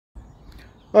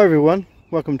Hi everyone,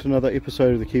 welcome to another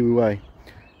episode of the Kiwiway.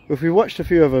 If you watched a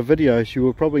few of our videos, you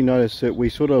will probably notice that we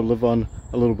sort of live on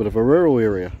a little bit of a rural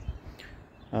area.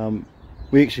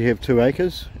 We actually have 2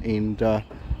 acres and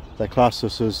they class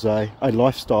this as a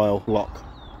lifestyle block.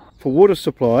 For water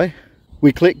supply,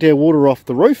 we collect our water off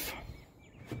the roof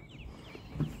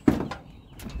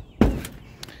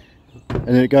and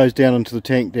then it goes down into the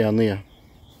tank down there.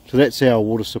 So that's our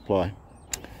water supply.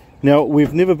 Now,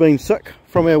 we've never been sick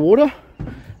from our water.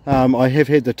 I have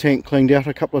had the tank cleaned out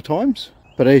a couple of times,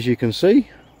 but as you can see,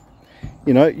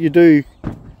 you know,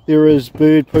 there is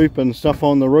bird poop and stuff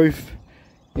on the roof,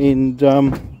 and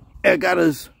our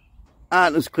gutters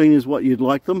aren't as clean as what you'd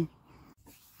like them.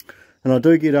 And I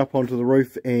do get up onto the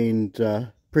roof and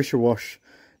pressure wash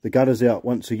the gutters out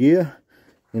once a year,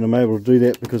 and I'm able to do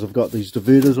that because I've got these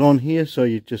diverters on here. So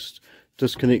you just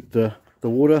disconnect the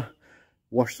water,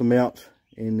 wash them out,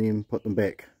 and then put them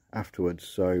back afterwards.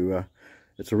 So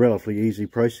it's a relatively easy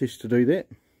process to do that.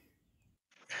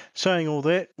 Saying all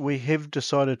that, we have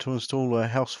decided to install a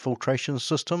house filtration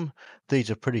system.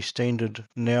 These are pretty standard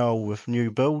now with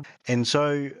new build, and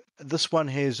so this one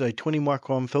has a 20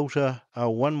 micron filter,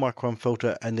 a 1 micron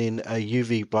filter, and then a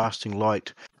UV blasting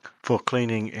light for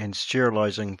cleaning and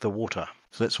sterilizing the water.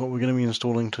 So that's what we're going to be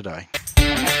installing today.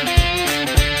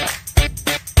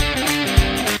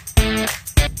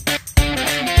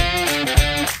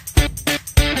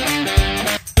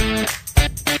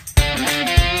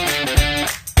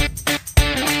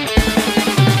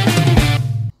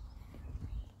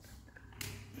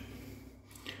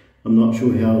 I'm not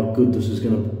sure how good this is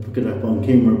going to pick it up on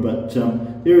camera, but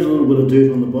there is a little bit of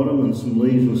dirt on the bottom and some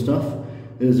leaves and stuff.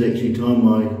 It is actually time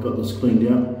I got this cleaned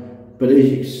out, but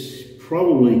as you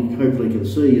probably hopefully can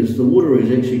see, is the water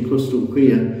is actually crystal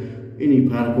clear. Any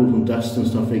particles and dust and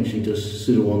stuff actually just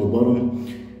settle on the bottom,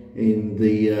 and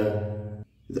the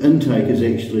intake is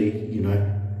actually, you know,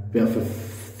 about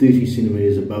 30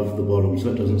 centimeters above the bottom, so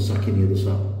it doesn't suck any of this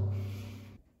up.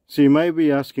 So you may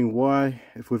be asking why,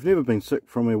 if we've never been sick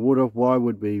from our water, why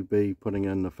would we be putting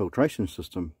in a filtration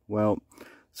system? Well,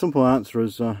 simple answer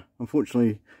is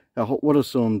unfortunately our hot water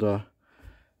cylinder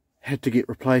had to get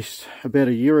replaced about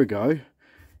a year ago,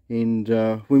 and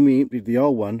when we emptied the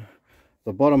old one,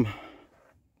 the bottom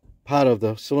part of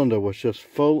the cylinder was just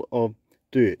full of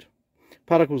dirt,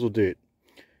 particles of dirt,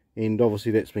 and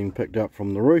obviously that's been picked up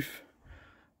from the roof.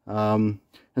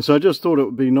 And so I just thought it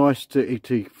would be nice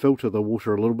to filter the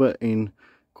water a little bit, and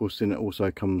of course then it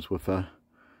also comes with a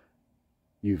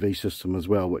UV system as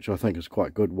well, which I think is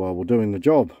quite good while we're doing the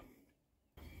job.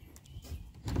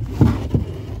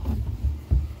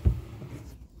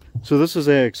 So this is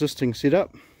our existing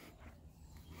setup.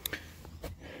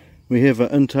 We have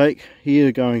an intake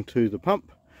here going to the pump,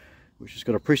 which has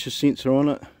got a pressure sensor on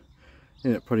it,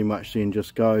 and it pretty much then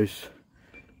just goes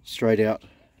straight out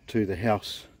to the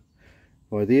house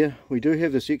by there. We do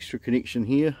have this extra connection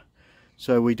here,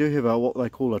 so we do have what they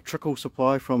call a trickle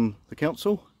supply from the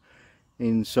council,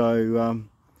 and so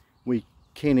we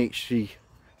can actually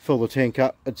fill the tank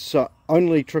up. It's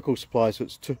only trickle supply, so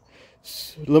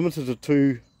it's limited to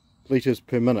 2 litres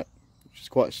per minute, which is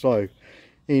quite slow,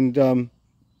 and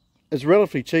it's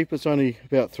relatively cheap. It's only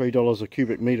about $3 a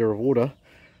cubic metre of water,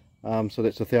 so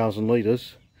that's 1,000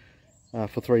 litres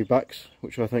for $3,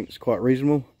 which I think is quite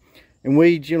reasonable. And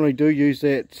we generally do use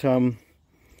that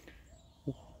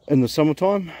in the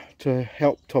summertime to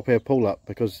help top our pool up,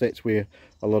 because that's where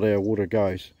a lot of our water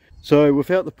goes. So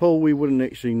without the pool we wouldn't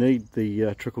actually need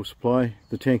the trickle supply.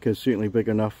 The tank is certainly big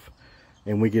enough,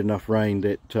 and we get enough rain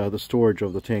that the storage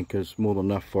of the tank is more than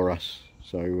enough for us.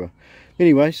 So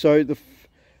anyway, so the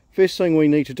first thing we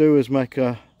need to do is make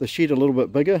the shed a little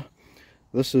bit bigger.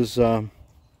 This is not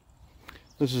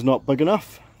big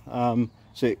enough.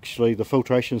 So actually the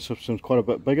filtration system is quite a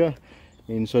bit bigger,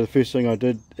 and so the first thing I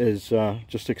did is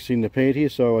just extend the pad here.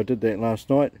 So I did that last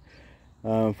night.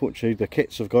 Unfortunately the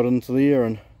cats have got into there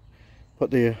and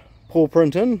put their paw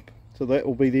print in, so that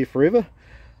will be there forever.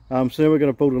 So now we're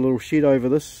going to build a little shed over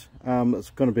this. It's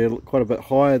going to be quite a bit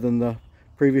higher than the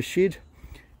previous shed,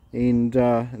 and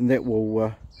that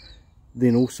will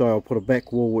then also I'll put a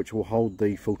back wall which will hold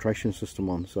the filtration system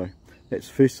on. So that's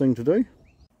the first thing to do.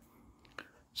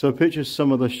 So I purchased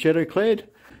some of the shadow clad,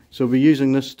 so we'll be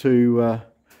using this to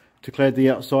clad the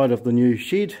outside of the new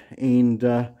shed, and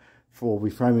we'll be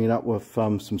framing it up with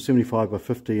some 75 by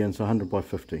 50 and some 100 by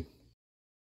 50.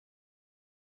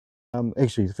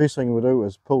 Actually the first thing we'll do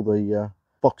is pull the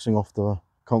boxing off the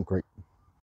concrete.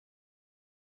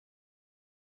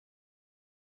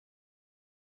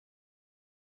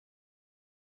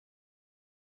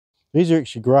 These are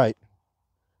actually great.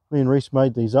 Me and Reese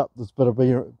made these up. There's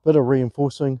a bit of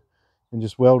reinforcing and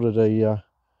just welded a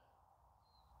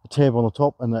tab on the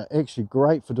top, and they're actually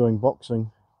great for doing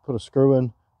boxing. Put a screw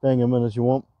in, bang them in as you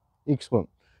want. Excellent.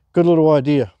 Good little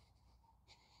idea.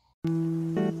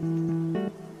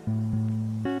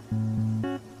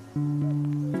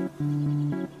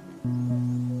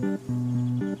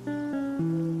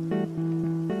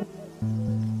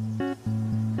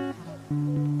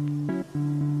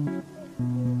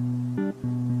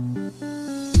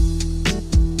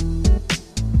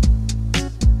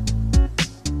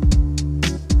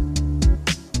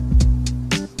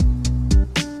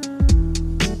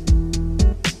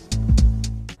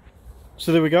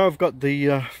 So there we go, I've got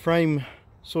the frame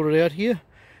sorted out here.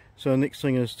 So the next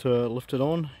thing is to lift it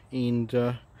on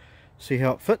and see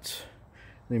how it fits.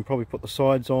 Then probably put the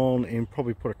sides on and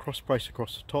probably put a cross brace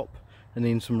across the top and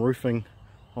then some roofing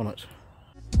on it.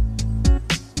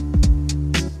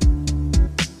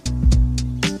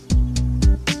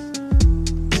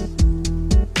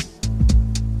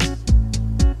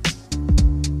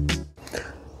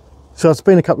 So it's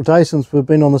been a couple of days since we've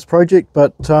been on this project,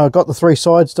 but got the 3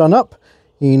 sides done up,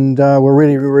 and we're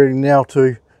ready now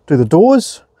to do the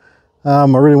doors. I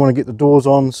really want to get the doors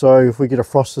on, so if we get a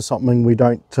frost or something, we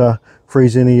don't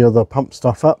freeze any of the pump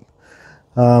stuff up.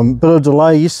 Bit of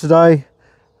delay yesterday.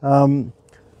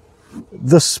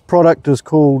 This product is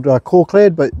called Core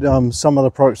Clad, but some other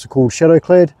products are called Shadow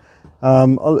Clad.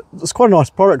 It's quite a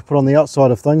nice product to put on the outside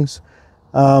of things,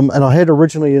 and I had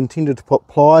originally intended to put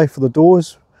ply for the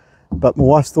doors, but my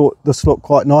wife thought this looked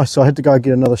quite nice, so I had to go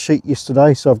get another sheet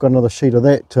yesterday. So I've got another sheet of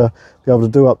that to be able to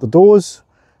do up the doors.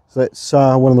 So that's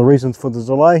one of the reasons for the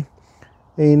delay.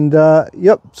 And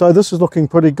yep, so this is looking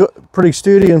pretty good, pretty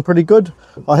sturdy and pretty good.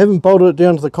 I haven't bolted it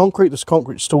down to the concrete. This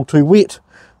concrete's still too wet,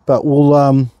 but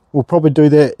we'll probably do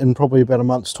that in probably about a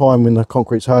month's time when the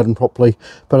concrete's hardened properly.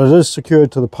 But it is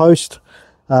secured to the post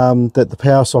that the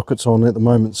power socket's on at the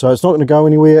moment, so it's not going to go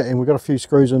anywhere. And we've got a few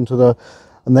screws into the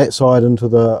on that side into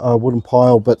the wooden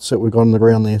pile bits that we've got on the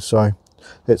ground there, so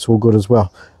that's all good as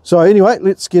well. So anyway,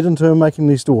 let's get into making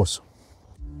these doors.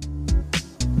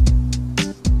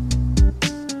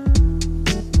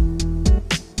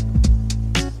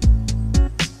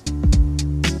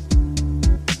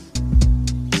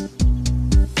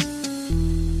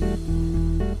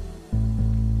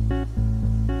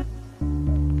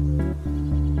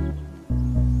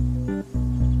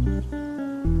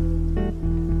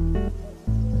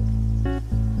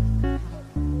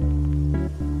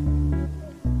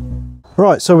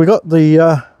 Right, so we got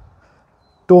the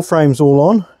door frames all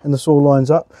on, and this all lines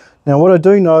up. Now what I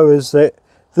do know is that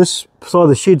this side of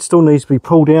the shed still needs to be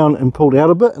pulled down and pulled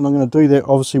out a bit, and I'm going to do that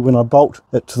obviously when I bolt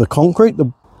it to the concrete.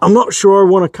 I'm not sure I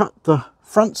want to cut the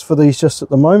fronts for these just at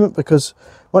the moment, because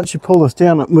once you pull this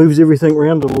down it moves everything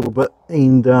around a little bit,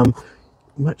 and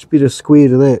much better square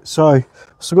to that. So I've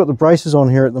still got the braces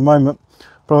on here at the moment,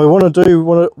 but I want to do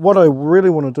what I really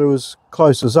want to do is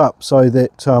close this up so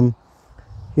that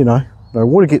you know, no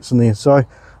water gets in there. So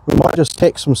we might just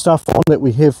tack some stuff on that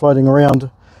we have floating around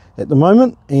at the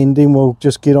moment, and then we'll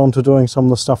just get on to doing some of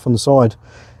the stuff on the side,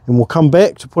 and we'll come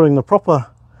back to putting the proper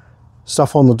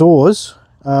stuff on the doors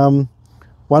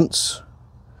once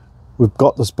we've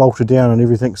got this bolted down and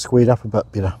everything squared up a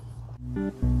bit better.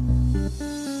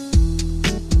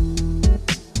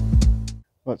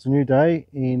 Well, it's a new day,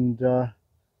 and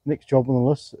next job on the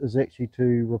list is actually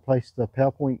to replace the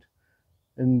power point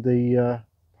in the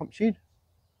pump shed.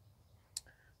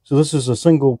 So this is a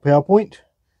single power point,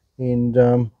 and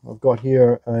I've got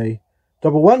here a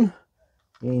double one,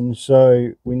 and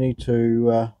so we need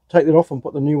to take that off and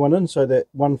put the new one in, so that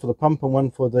one for the pump and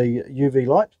one for the UV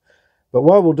light. But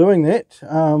while we're doing that,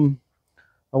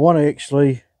 I want to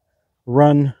actually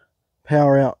run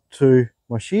power out to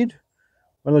my shed.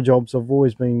 One of the jobs I've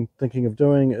always been thinking of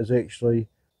doing is actually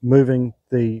moving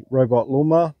the robot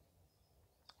lawnmower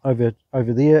over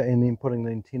there, and then putting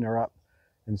the antenna up,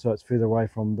 and so it's further away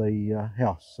from the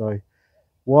house. So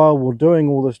while we're doing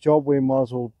all this job, we might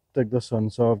as well dig this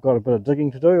in. So I've got a bit of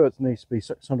digging to do. It needs to be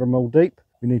 600mm deep.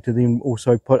 We need to then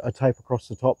also put a tape across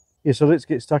the top. Yeah, so let's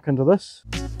get stuck into this.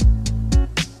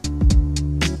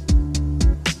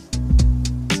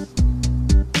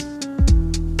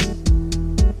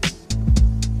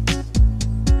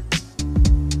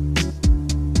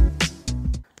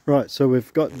 Right, so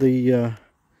we've got the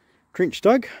trench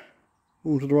dug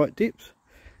all to the right depth,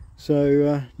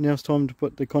 so now it's time to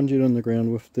put the conduit in the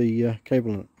ground with the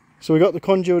cable in it. So we got the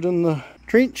conduit in the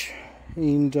trench,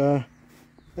 and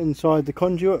inside the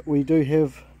conduit we do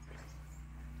have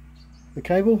the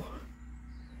cable.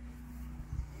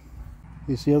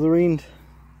 Here's the other end,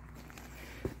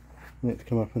 and that's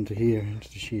come up into here, into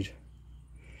the shed.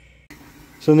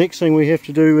 So the next thing we have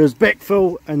to do is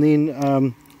backfill and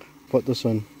then put this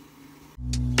in.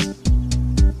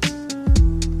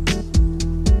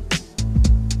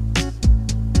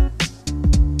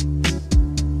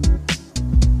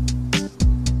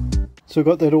 So I've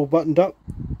got that all buttoned up.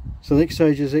 So the next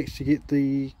stage is actually get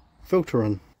the filter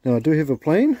in. Now I do have a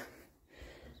plan.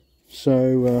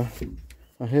 So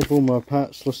I have all my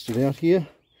parts listed out here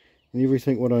and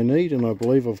everything what I need, and I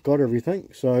believe I've got everything.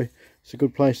 So it's a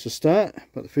good place to start.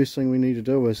 But the first thing we need to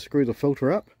do is screw the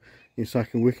filter up and so I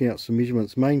can work out some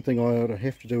measurements. Main thing I ought to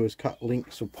have to do is cut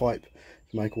lengths of pipe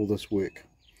to make all this work.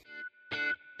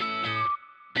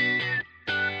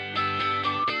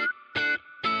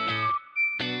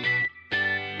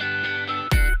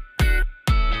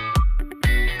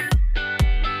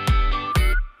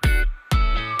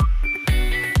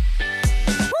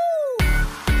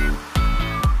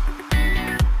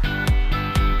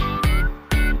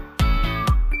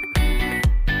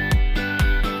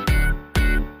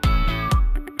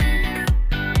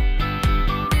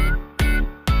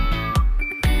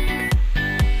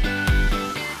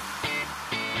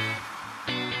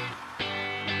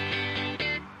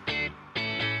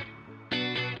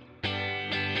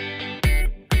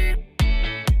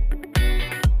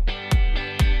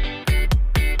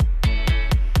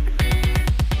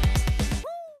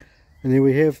 And then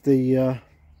we have the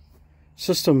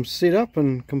system set up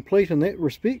and complete in that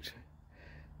respect.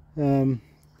 So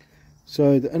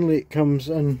the inlet comes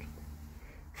in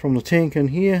from the tank in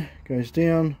here, goes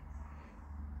down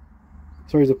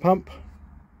through the pump.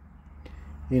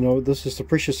 You know, this is the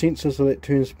pressure sensor, so that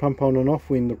turns the pump on and off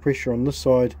when the pressure on this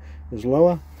side is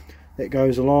lower. That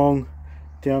goes along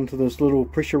down to this little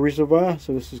pressure reservoir.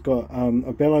 So this has got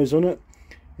a bellows in it,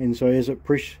 and so as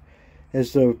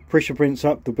the pressure prints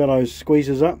up, the bellows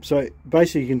squeezes up. So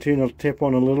basically you can turn a tap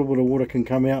on, a little bit of water can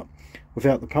come out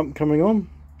without the pump coming on.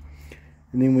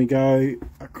 And then we go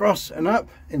across and up,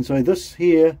 and so this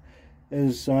here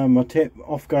is my tap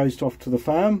goes off to the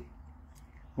farm,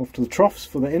 off to the troughs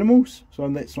for the animals, so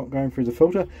that's not going through the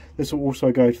filter. This will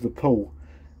also go to the pool,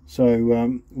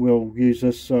 so we'll use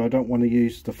this. I don't want to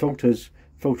use the filter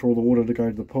all the water to go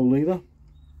to the pool either.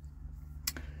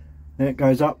 Then it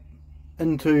goes up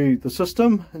into the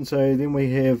system, and so then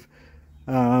we have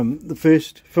the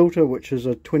first filter, which is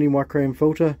a 20 micron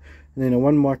filter, and then a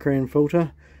 1 micron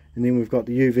filter, and then we've got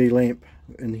the UV lamp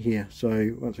in here.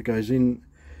 So once it goes in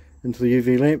into the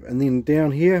UV lamp, and then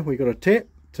down here we've got a tap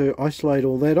to isolate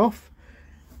all that off,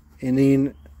 and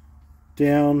then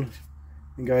down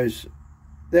and goes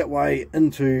that way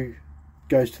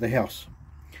goes to the house.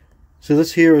 So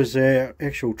this here is our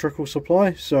actual trickle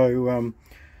supply. So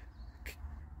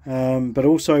but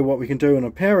also what we can do in a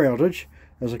power outage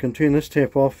is I can turn this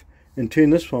tap off and turn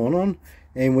this one on,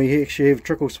 and we actually have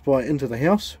trickle supply into the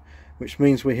house, which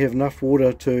means we have enough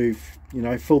water to, you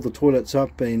know, fill the toilets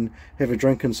up and have a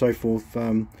drink and so forth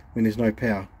when there's no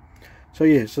power. So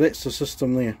yeah, so that's the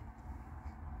system there.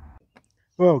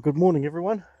 Well, good morning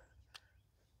everyone.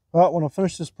 Right, when I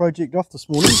finished this project off this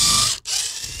morning,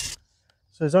 so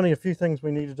there's only a few things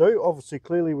we need to do. Obviously,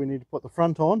 clearly we need to put the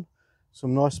front on,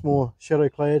 some nice more shadow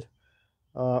clad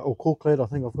or core clad I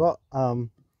think I've got on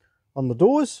the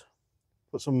doors,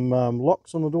 put some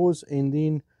locks on the doors, and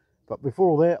then, but before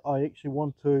all that I actually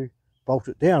want to bolt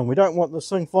it down. We don't want this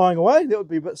thing flying away, that would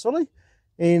be a bit silly,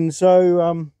 and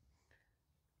so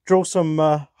drill some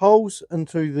holes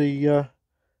into the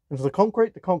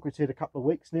concrete. The concrete's had a couple of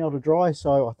weeks now to dry,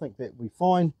 so I think that will be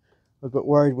fine. I was a bit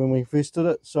worried when we first did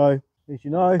it. So as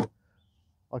you know,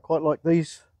 I quite like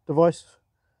these device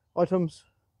items,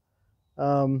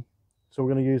 so we're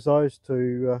going to use those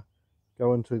to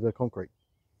go into the concrete.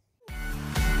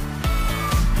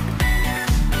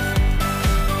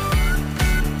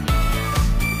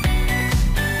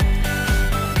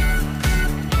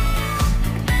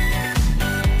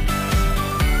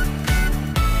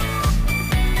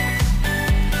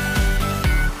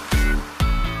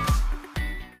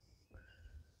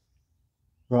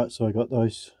 Right, so I got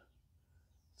those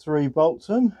 3 bolts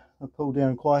in. I pulled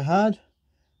down quite hard.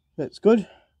 That's good,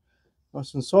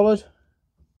 nice and solid.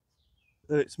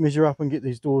 Let's measure up and get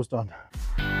these doors done.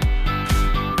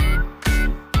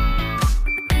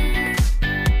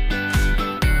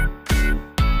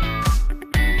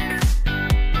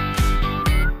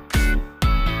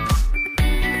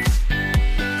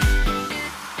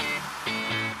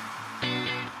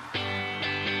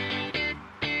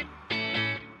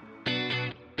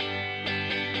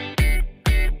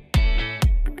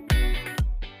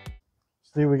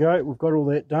 There we go, we've got all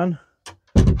that done.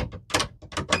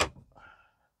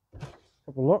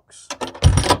 Couple locks,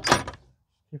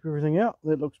 keep everything out,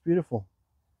 that looks beautiful.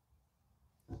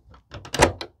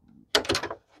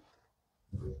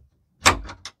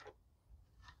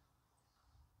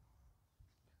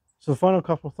 So the final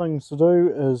couple of things to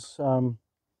do is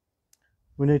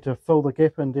we need to fill the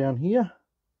gap in down here,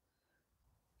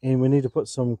 and we need to put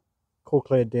some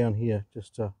cork-clad down here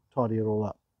just to tidy it all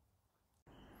up.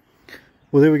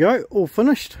 Well, there we go, all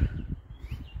finished.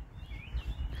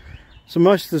 So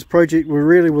most of this project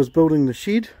really was building the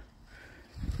shed.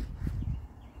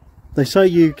 They say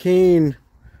you can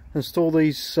install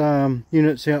these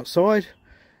units outside,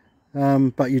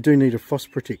 but you do need a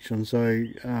frost protection. So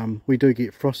we do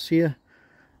get frosts here,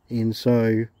 and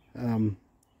so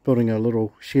building a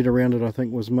little shed around it I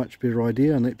think was a much better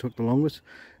idea, and that took the longest.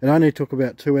 It only took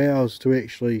about 2 hours to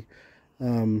actually,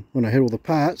 when I had all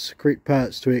the correct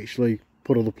parts to actually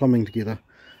put all the plumbing together.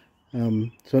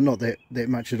 So not that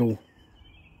much at all.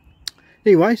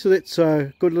 Anyway, so that's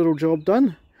a good little job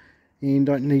done, and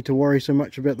don't need to worry so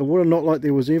much about the water. Not like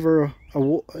there was ever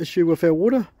a issue with our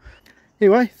water.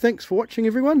 Anyway, thanks for watching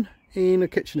everyone, and I'll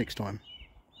catch you next time.